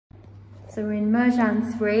So we're in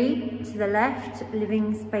Murjan 3, to the left,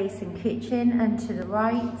 living space and kitchen, and to the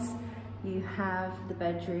right, you have the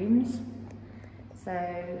bedrooms.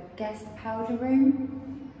 So guest powder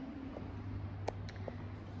room,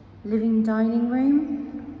 living dining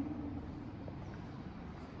room,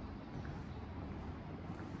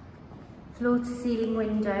 floor to ceiling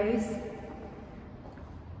windows,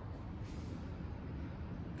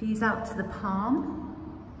 views out to the palm.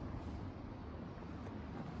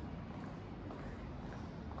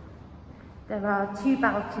 There are 2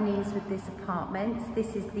 balconies with this apartment.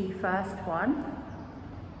 This is the first one.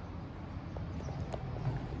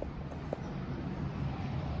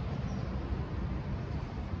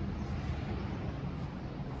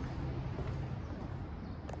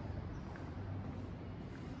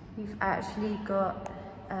 You've actually got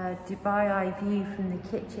a Dubai eye view from the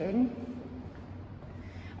kitchen.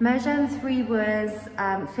 Murjan 3 was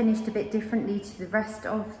finished a bit differently to the rest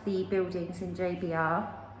of the buildings in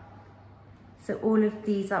JBR. So all of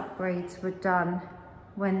these upgrades were done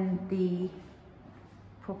when the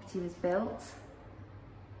property was built.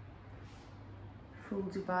 Full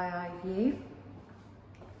Dubai eye view.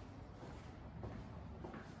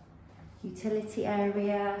 Utility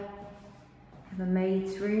area. Have a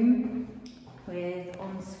maid's room with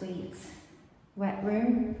ensuite wet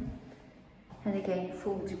room. And again,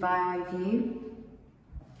 full Dubai eye view.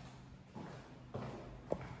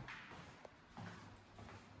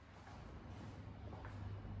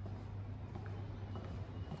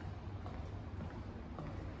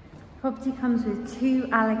 Property comes with 2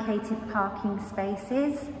 allocated parking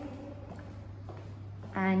spaces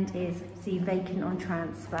and is vacant on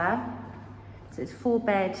transfer. So it's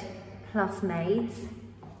 4-bed plus maids.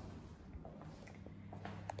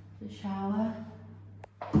 The shower.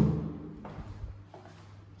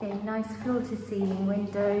 Again, nice floor to ceiling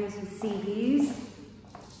windows with sea views.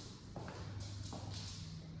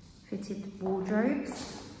 Fitted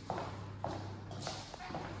wardrobes.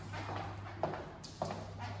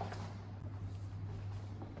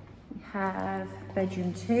 Have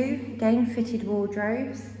bedroom 2, again fitted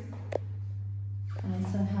wardrobes, and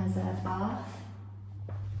this one has a bath.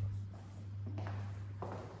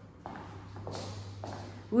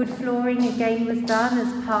 Wood flooring again was done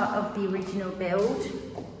as part of the original build.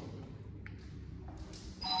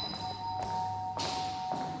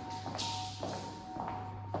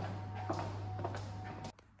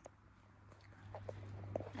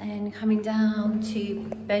 And coming down to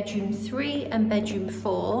bedroom 3 and bedroom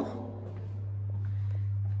 4.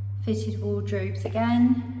 Fitted wardrobes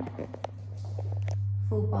again,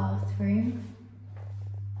 full bathroom.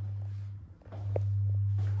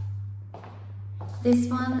 This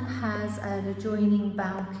one has an adjoining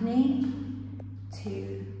balcony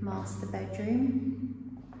to master bedroom.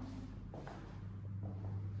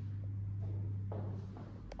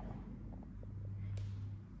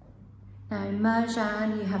 Now in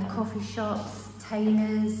Murjan you have coffee shops,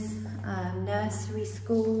 tailors, nursery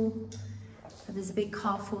school. There's a big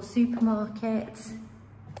Carrefour supermarket,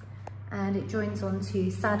 and it joins on to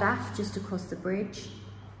Sadaf just across the bridge.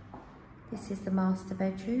 This is the master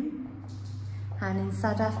bedroom, and in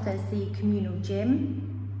Sadaf there's the communal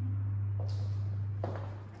gym,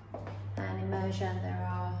 and in Murjan there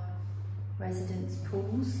are residence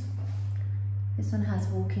pools. This one has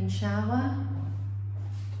walk-in shower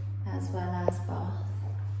as well as bath.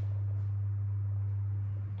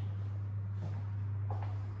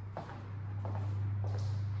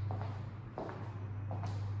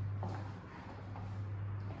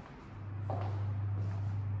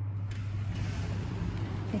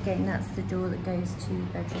 Again, that's the door that goes to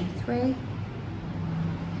bedroom 3.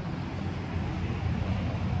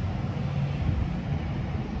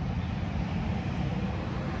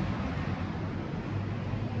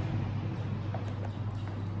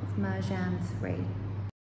 It's Murjan 3.